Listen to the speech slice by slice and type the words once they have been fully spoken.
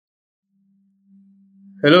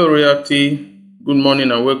Hello Royalty, good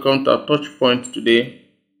morning and welcome to our touch point today.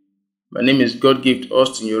 My name is God Gift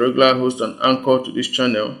Austin, your regular host and anchor to this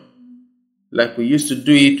channel. Like we used to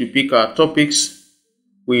do it, we pick our topics,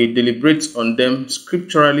 we deliberate on them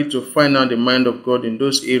scripturally to find out the mind of God in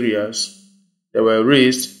those areas that were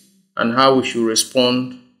raised and how we should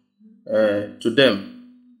respond to them.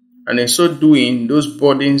 And in so doing, those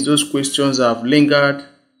burdens, those questions that have lingered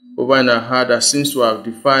over in our heart that seems to have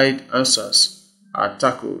defied answers are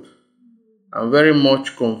tackled. I'm very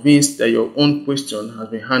much convinced that your own question has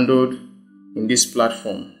been handled in this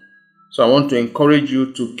platform. So I want to encourage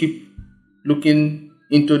you to keep looking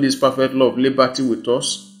into this perfect law of liberty with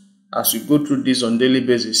us as we go through this on a daily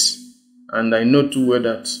basis. And I know too well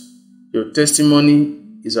that your testimony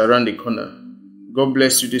is around the corner. God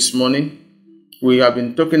bless you this morning. We have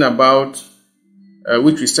been talking about,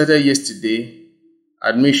 which we started yesterday,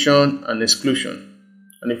 admission and exclusion.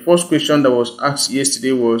 And the first question that was asked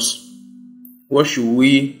yesterday was, what should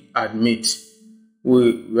we admit?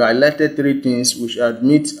 We highlighted three things. We should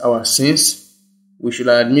admit our sins. We should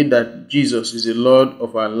admit that Jesus is the Lord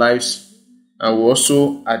of our lives. And we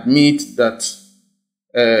also admit that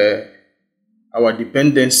our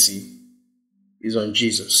dependency is on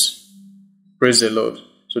Jesus. Praise the Lord.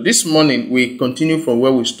 So this morning, we continue from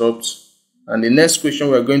where we stopped. And the next question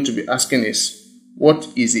we're going to be asking is, what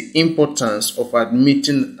is the importance of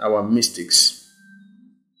admitting our mistakes?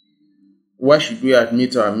 Why should we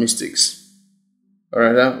admit our mistakes? Or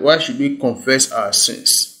rather, why should we confess our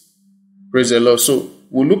sins? Praise the Lord. So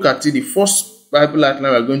we'll look at it. The first Bible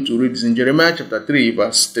outline we're going to read is in Jeremiah chapter 3,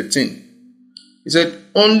 verse 13. He said,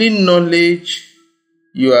 only acknowledge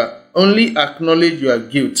your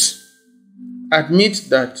guilt. Admit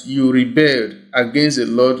that you rebelled against the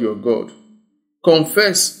Lord your God.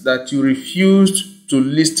 Confess that you refused to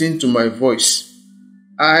listen to my voice.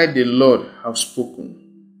 I, the Lord, have spoken.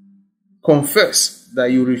 Confess that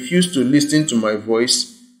you refused to listen to my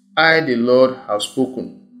voice. I, the Lord, have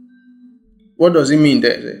spoken. What does it mean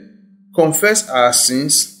there? Confess our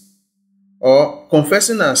sins, or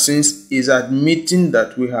confessing our sins is admitting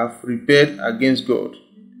that we have rebelled against God,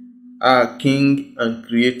 our King and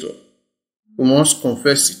Creator. We must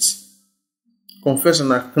confess it. Confess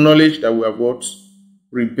and acknowledge that we have what?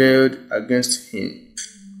 Rebelled against Him.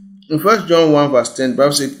 In 1 John 1 verse 10, the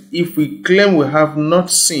Bible said, if we claim we have not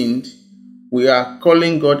sinned, we are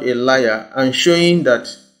calling God a liar and showing that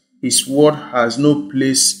His word has no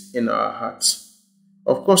place in our hearts.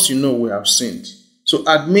 Of course, you know we have sinned. So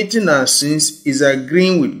admitting our sins is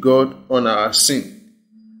agreeing with God on our sin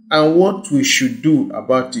and what we should do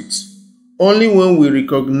about it. Only when we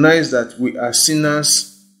recognize that we are sinners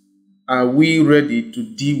are we ready to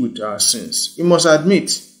deal with our sins. We must admit.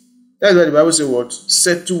 That's why the Bible says what?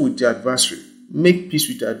 Settle with your adversary. Make peace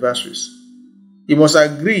with your adversaries. You must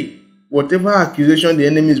agree. Whatever accusation the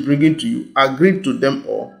enemy is bringing to you, agree to them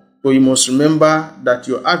all. But you must remember that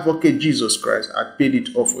your advocate, Jesus Christ, had paid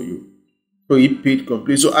it all for you. So He paid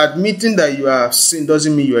completely. So admitting that you have sinned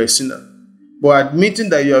doesn't mean you are a sinner. But admitting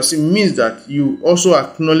that you have sinned means that you also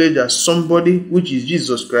acknowledge that somebody, which is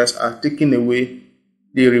Jesus Christ, has taken away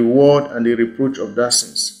the reward and the reproach of that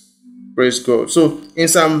sins. Praise God. So in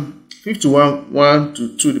Psalm 51,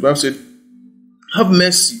 1-2, the Bible said, have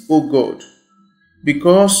mercy, O God,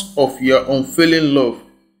 because of your unfailing love,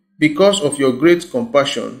 because of your great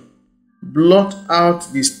compassion. Blot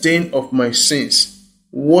out the stain of my sins.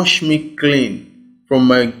 Wash me clean from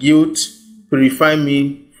my guilt. Purify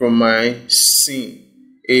me from my sin.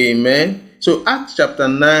 Amen. So Acts chapter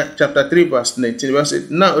 3 verse 19, the Bible said,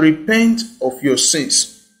 now repent of your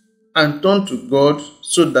sins and turn to God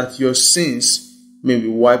so that your sins may be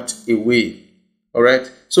wiped away.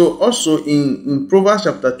 Alright. So also in Proverbs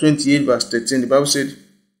chapter 28 verse 13, the Bible said,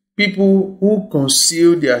 people who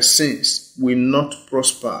conceal their sins will not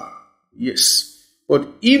prosper. Yes. But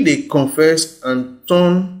if they confess and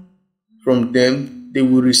turn from them, they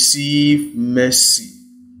will receive mercy.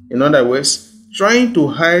 In other words, trying to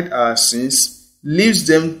hide our sins leaves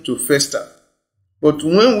them to fester. But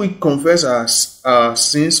when we confess our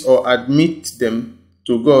sins or admit them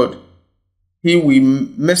to God, He will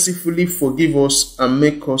mercifully forgive us and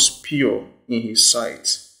make us pure in His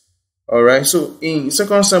sight. Alright, so in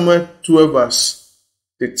 2 Samuel 12 verse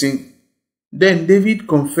 13, then David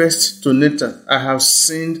confessed to Nathan, I have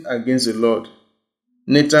sinned against the Lord.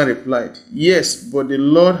 Nathan replied, yes, but the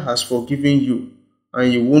Lord has forgiven you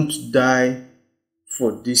and you won't die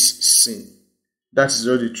for this sin. That is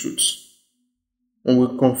all the truth. When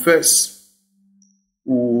we confess,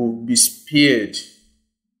 we will be spared.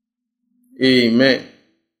 Amen.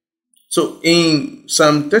 So in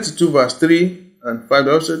Psalm 32 verse 3 and 5,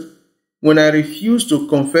 also, When I refused to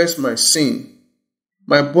confess my sin,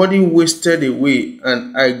 my body wasted away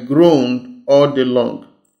and I groaned all day long.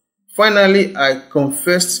 Finally, I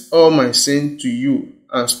confessed all my sin to you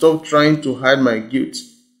and stopped trying to hide my guilt.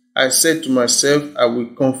 I said to myself, I will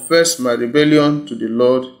confess my rebellion to the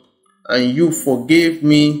Lord, and you forgave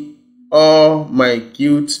me. All my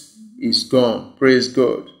guilt is gone. Praise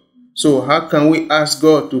God. So how can we ask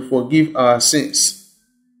God to forgive our sins?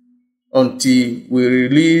 Until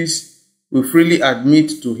we freely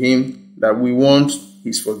admit to Him that we want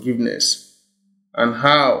His forgiveness. And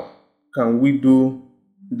how can we do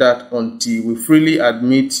that until we freely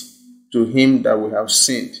admit to Him that we have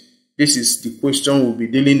sinned? This is the question we'll be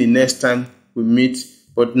dealing the next time we meet.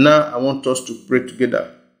 But now I want us to pray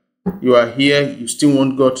together. You are here, you still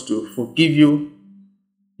want God to forgive you.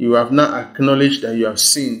 You have not acknowledged that you have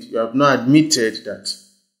sinned. You have not admitted that.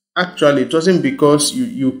 Actually, it wasn't because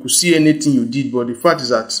you could see anything you did, but the fact is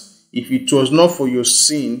that if it was not for your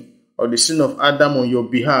sin or the sin of Adam on your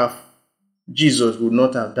behalf, Jesus would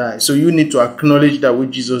not have died. So you need to acknowledge that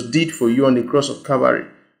what Jesus did for you on the cross of Calvary.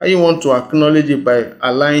 And you want to acknowledge it by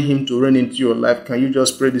allowing Him to reign into your life. Can you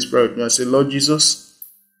just pray this prayer with me and say, Lord Jesus,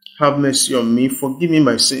 have mercy on me. Forgive me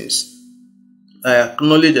my sins. I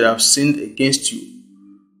acknowledge that I have sinned against you.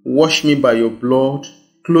 Wash me by your blood.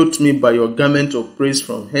 Clothe me by your garment of praise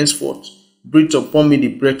from henceforth. Breathe upon me the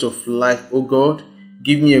breath of life, O God.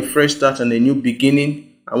 Give me a fresh start and a new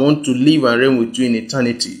beginning. I want to live and reign with you in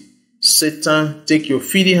eternity. Satan, take your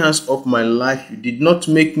feeding hands off my life. You did not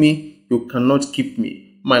make me. You cannot keep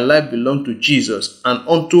me. My life belongs to Jesus, and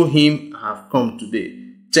unto Him I have come today.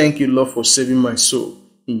 Thank you, Lord, for saving my soul.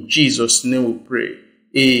 In Jesus' name we pray.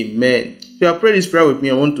 Amen. If you have prayed this prayer with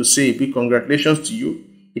me, I want to say a big congratulations to you.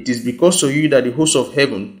 It is because of you that the hosts of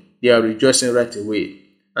heaven, they are rejoicing right away.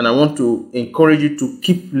 And I want to encourage you to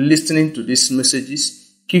keep listening to these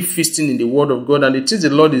messages, keep feasting in the Word of God and the things the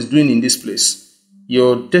Lord is doing in this place.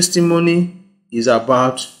 Your testimony is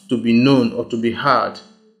about to be known or to be heard.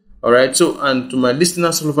 All right. So, and to my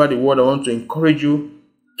listeners all over the world, I want to encourage you,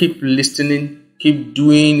 keep listening, keep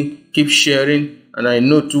doing, keep sharing. And I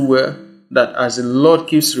know too well that as the Lord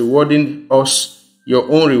keeps rewarding us, your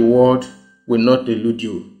own reward will not elude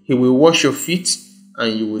you. He will wash your feet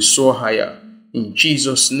and you will soar higher. In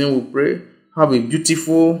Jesus' name we pray. Have a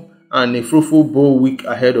beautiful and a fruitful, bold week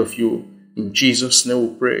ahead of you. In Jesus' name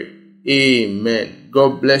we pray. Amen.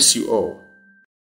 God bless you all.